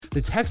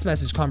the text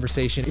message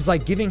conversation is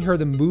like giving her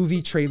the movie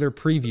trailer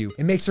preview.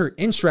 It makes her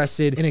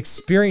interested in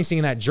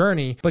experiencing that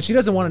journey, but she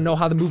doesn't want to know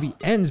how the movie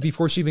ends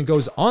before she even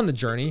goes on the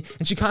journey,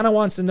 and she kind of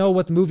wants to know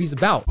what the movie's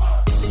about.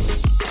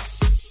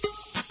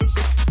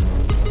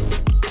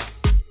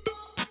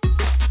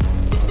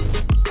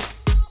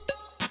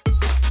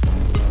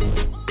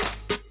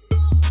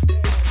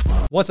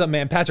 What's up,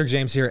 man? Patrick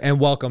James here, and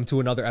welcome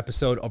to another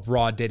episode of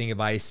Raw Dating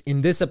Advice.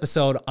 In this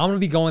episode, I'm gonna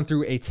be going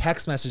through a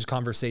text message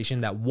conversation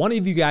that one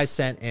of you guys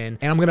sent in,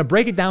 and I'm gonna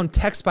break it down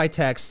text by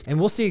text, and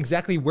we'll see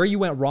exactly where you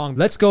went wrong.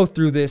 Let's go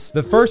through this.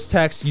 The first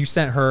text you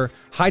sent her: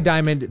 "Hi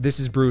Diamond, this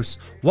is Bruce.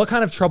 What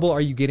kind of trouble are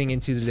you getting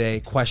into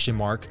today? Question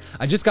mark.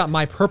 I just got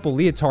my purple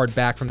leotard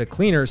back from the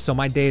cleaners, so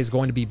my day is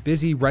going to be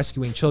busy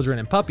rescuing children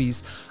and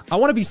puppies. I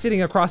want to be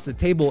sitting across the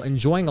table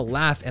enjoying a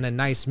laugh and a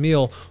nice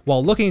meal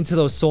while looking into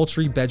those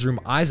sultry bedroom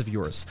eyes of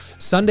yours.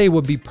 Sunday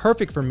would be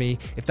perfect for me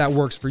if that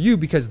works for you,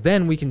 because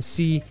then we can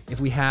see if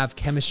we have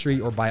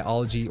chemistry or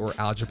biology or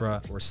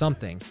algebra or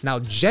something." Now,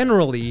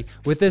 generally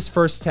with this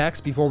first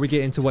text, before we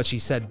get into what she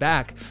said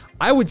back,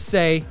 I would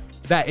say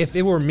that if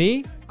it were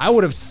me, I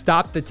would have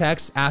stopped the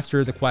text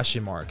after the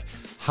question mark.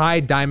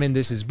 "Hi Diamond,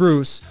 this is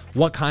Bruce.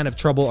 What kind of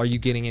trouble are you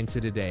getting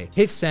into today?"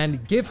 Hit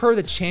send, give her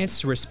the chance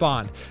to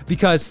respond,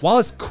 because while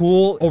it's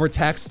cool over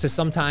text to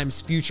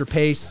sometimes future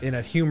pace in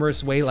a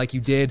humorous way like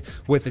you did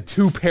with the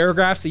 2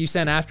 paragraphs that you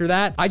sent after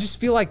that, I just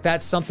feel like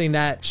that's something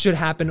that should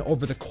happen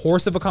over the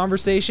course of a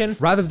conversation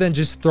rather than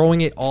just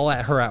throwing it all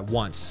at her at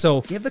once.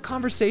 So give the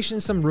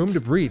conversation some room to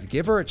breathe.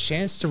 Give her a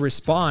chance to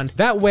respond.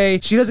 That way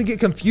she doesn't get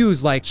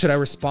confused, like, should I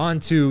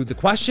respond to the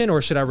question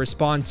or should I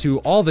respond to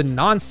all the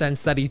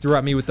nonsense that he threw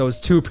at me with those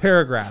 2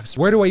 paragraphs?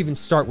 Where do I even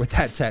start with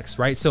that text,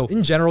 right? So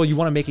in general, you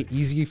want to make it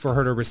easy for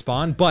her to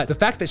respond, but the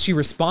fact that she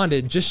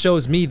responded just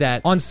shows me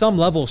that on some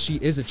level she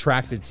is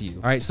attracted to you.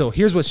 All right, so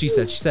here's what she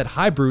said. She said,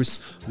 "Hi Bruce,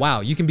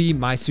 wow, you can be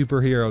my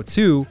superhero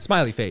too,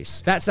 smiley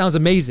face. That sounds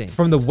amazing.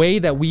 From the way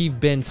that we've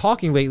been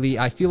talking lately,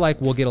 I feel like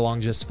we'll get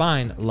along just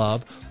fine,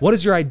 love. What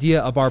is your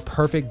idea of our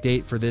perfect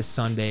date for this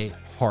Sunday?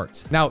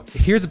 Heart." Now,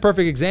 here's a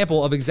perfect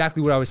example of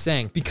exactly what I was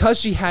saying. Because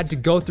she had to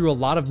go through a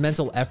lot of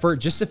mental effort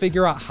just to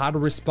figure out how to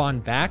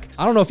respond back.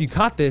 I don't know if you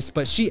caught this,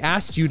 but she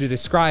asked you to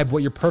describe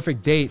what your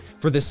perfect date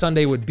for this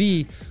Sunday would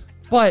be,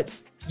 but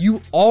you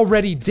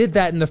already did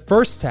that in the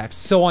first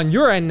text. So on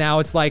your end now,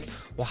 it's like,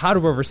 well, how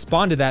do I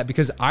respond to that?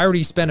 Because I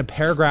already spent a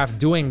paragraph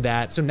doing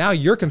that. So now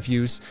you're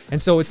confused.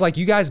 And so it's like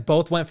you guys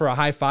both went for a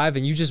high five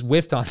and you just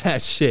whiffed on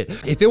that shit.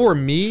 If it were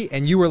me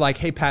and you were like,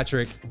 "Hey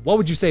Patrick, what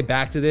would you say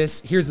back to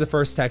this? Here's the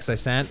first text I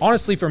sent."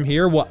 Honestly, from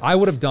here, what I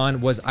would have done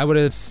was I would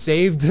have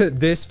saved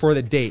this for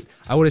the date.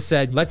 I would have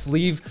said, let's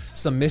leave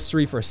some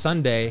mystery for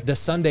Sunday. Does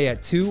Sunday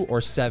at 2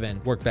 or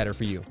 7 work better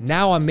for you?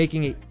 Now I'm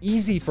making it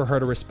easy for her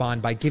to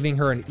respond by giving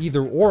her an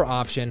either or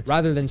option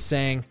rather than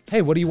saying,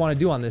 "Hey, what do you want to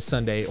do on this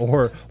Sunday?"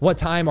 Or "What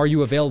time are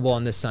you available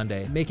on this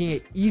Sunday?" Making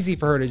it easy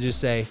for her to just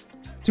say,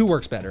 2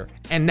 works better.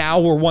 And now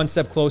we're one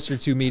step closer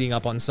to meeting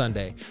up on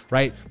Sunday,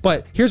 right?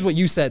 But here's what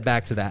you said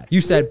back to that.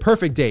 You said,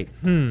 "Perfect date.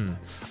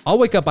 I'll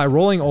wake up by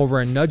rolling over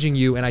and nudging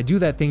you, and I do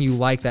that thing you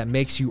like that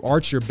makes you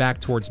arch your back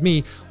towards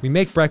me. We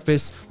make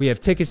breakfast. We have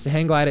tickets to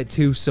hang glide at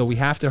 2, so we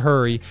have to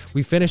hurry.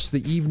 We finish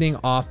the evening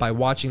off by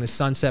watching the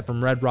sunset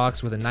from Red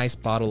Rocks with a nice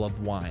bottle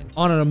of wine."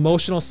 On an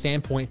emotional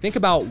standpoint, think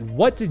about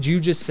what did you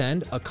just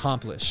send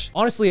accomplish?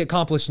 Honestly, it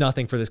accomplished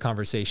nothing for this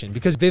conversation,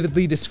 because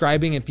vividly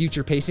describing and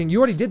future pacing, you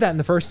already did that in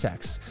the first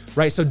text,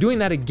 right? So doing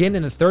that again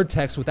in the third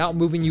text without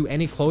moving you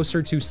any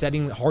closer to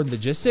setting hard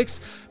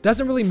logistics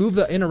doesn't really move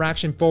the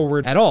interaction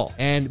forward at all.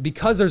 And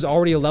because there's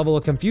already a level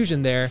of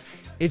confusion there,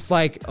 it's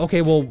like,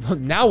 okay, well,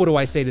 now what do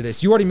I say to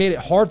this? You already made it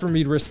hard for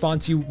me to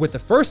respond to you with the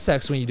first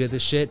text when you did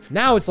this shit.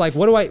 Now it's like,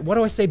 what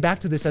do I say back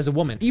to this as a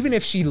woman? Even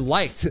if she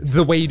liked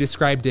the way you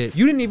described it,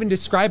 you didn't even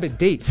describe a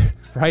date,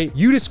 right?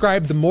 You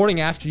described the morning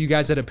after you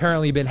guys had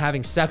apparently been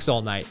having sex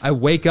all night. "I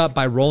wake up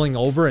by rolling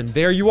over and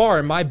there you are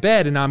in my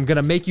bed, and I'm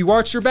gonna make you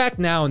arch your back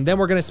now, and then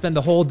we're gonna spend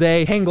the whole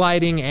day hang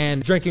gliding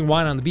and drinking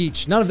wine on the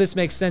beach." None of this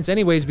makes sense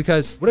anyways,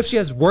 because what if she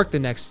has work the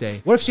next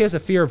day? What if she has a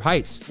fear of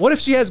heights? What if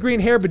she has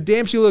green hair, but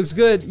damn, she looks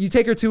good? You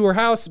take her to her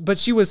house, but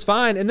she was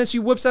fine, and then she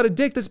whips out a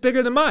dick that's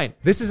bigger than mine.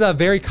 This is a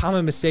very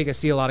common mistake I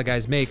see a lot of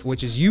guys make,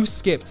 which is you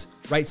skipped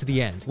right to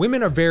the end.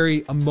 Women are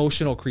very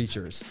emotional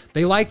creatures.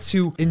 They like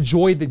to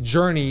enjoy the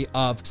journey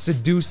of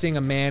seducing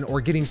a man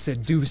or getting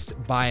seduced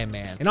by a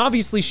man. And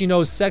obviously she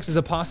knows sex is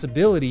a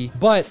possibility,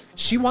 but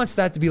she wants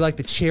that to be like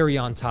the cherry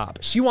on top.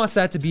 She wants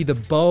that to be the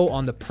bow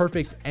on the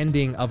perfect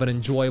ending of an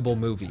enjoyable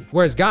movie.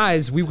 Whereas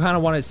guys, we kind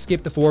of want to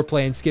skip the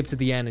foreplay and skip to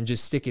the end and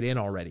just stick it in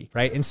already,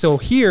 right? And so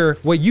here,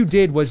 what you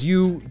did was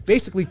you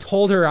basically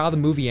told her how the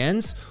movie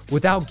ends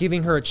without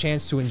giving her a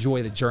chance to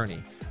enjoy the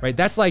journey. Right?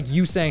 That's like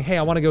you saying, "Hey,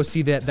 I want to go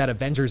see that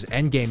Avengers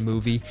Endgame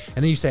movie."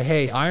 And then you say,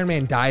 "Hey, Iron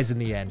Man dies in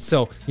the end.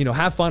 So,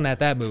 have fun at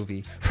that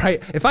movie."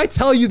 Right? If I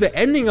tell you the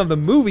ending of the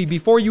movie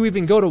before you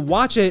even go to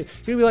watch it,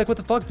 you're gonna be like, "What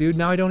the fuck, dude?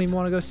 Now I don't even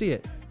want to go see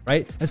it."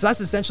 right? And so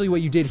that's essentially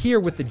what you did here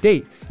with the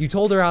date. You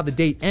told her how the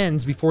date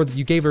ends before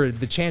you gave her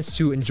the chance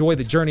to enjoy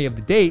the journey of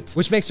the date,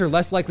 which makes her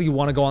less likely to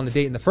want to go on the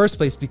date in the first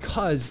place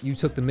because you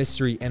took the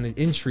mystery and the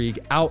intrigue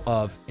out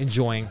of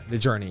enjoying the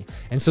journey.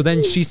 And so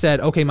then she said,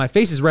 okay, my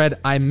face is red.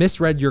 I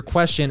misread your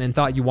question and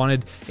thought you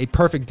wanted a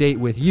perfect date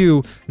with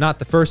you, not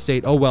the first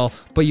date. Oh, well,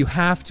 but you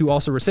have to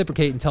also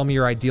reciprocate and tell me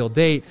your ideal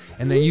date.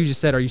 And then you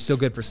just said, are you still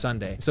good for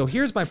Sunday? So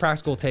here's my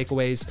practical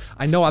takeaways.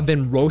 I know I've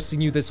been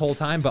roasting you this whole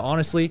time, but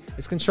honestly,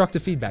 it's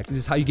constructive feedback. This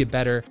is how you get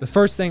better. The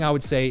first thing I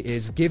would say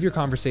is give your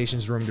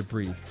conversations room to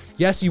breathe.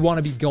 Yes, you want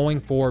to be going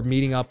for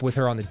meeting up with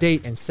her on the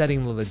date and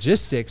setting the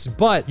logistics,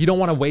 but you don't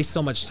want to waste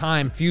so much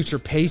time future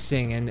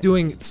pacing and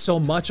doing so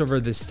much over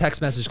this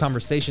text message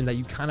conversation that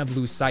you kind of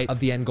lose sight of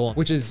the end goal,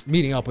 which is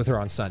meeting up with her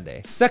on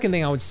Sunday. Second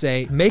thing I would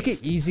say, make it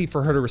easy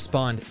for her to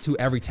respond to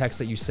every text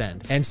that you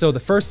send. And so the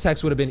first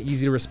text would have been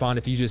easy to respond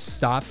if you just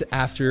stopped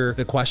after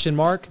the question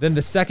mark. Then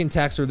the second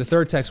text or the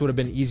third text would have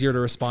been easier to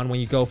respond when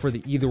you go for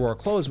the either or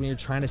close when you're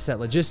trying to set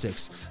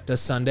logistics. Does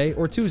Sunday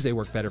or Tuesday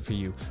work better for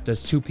you?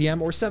 Does 2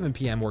 p.m. or 7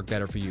 p.m. work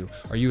better for you?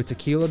 Are you a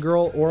tequila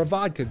girl or a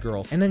vodka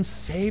girl? And then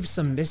save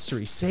some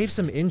mystery, save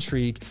some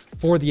intrigue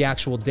for the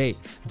actual date.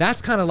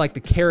 That's kind of like the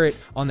carrot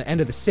on the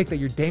end of the stick that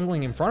you're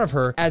dangling in front of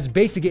her as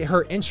bait to get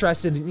her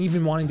interested in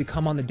even wanting to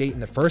come on the date in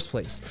the first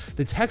place.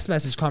 The text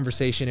message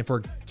conversation, if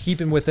we're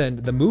keeping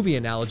within the movie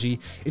analogy,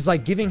 is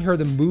like giving her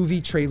the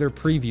movie trailer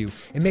preview.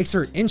 It makes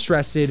her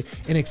interested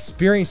in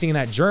experiencing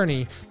that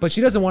journey, but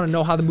she doesn't want to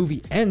know how the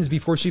movie ends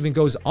before she even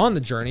goes on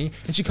the journey,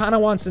 and she kind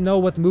of wants to know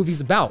what the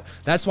movie's about.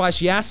 That's why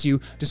she asked you,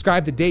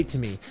 describe the date to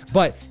me.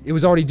 But it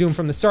was already doomed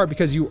from the start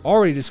because you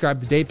already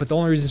described the date, but the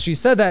only reason she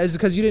said that is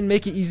because you didn't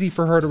make it easy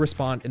for her to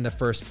respond in the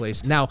first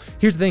place. Now,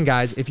 here's the thing,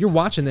 guys. If you're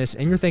watching this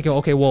and you're thinking,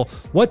 okay, well,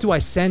 what do I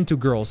send to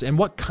girls and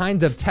what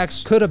kind of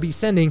text could I be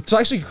sending? So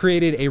I actually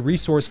created a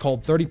resource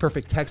called 30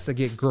 Perfect Texts That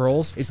Get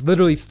Girls. It's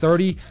literally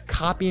 30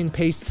 copy and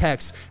paste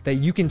texts that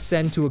you can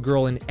send to a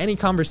girl in any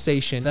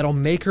conversation that'll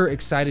make her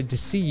excited to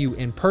see you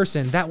in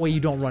person. That way you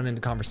don't run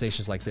into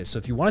conversations like this. So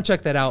if you want to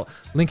check that out,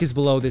 link is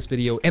below this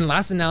video. And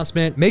last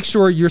announcement, make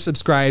sure you're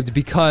subscribed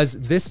because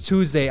this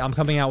Tuesday, I'm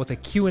coming out with a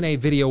Q&A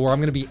video where I'm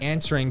going to be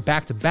answering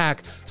back to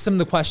back some of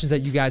the questions that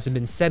you guys have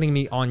been sending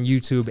me on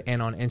YouTube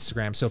and on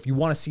Instagram. So if you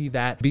want to see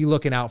that, be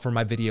looking out for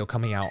my video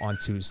coming out on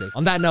Tuesday.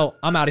 On that note,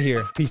 I'm out of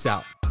here. Peace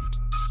out.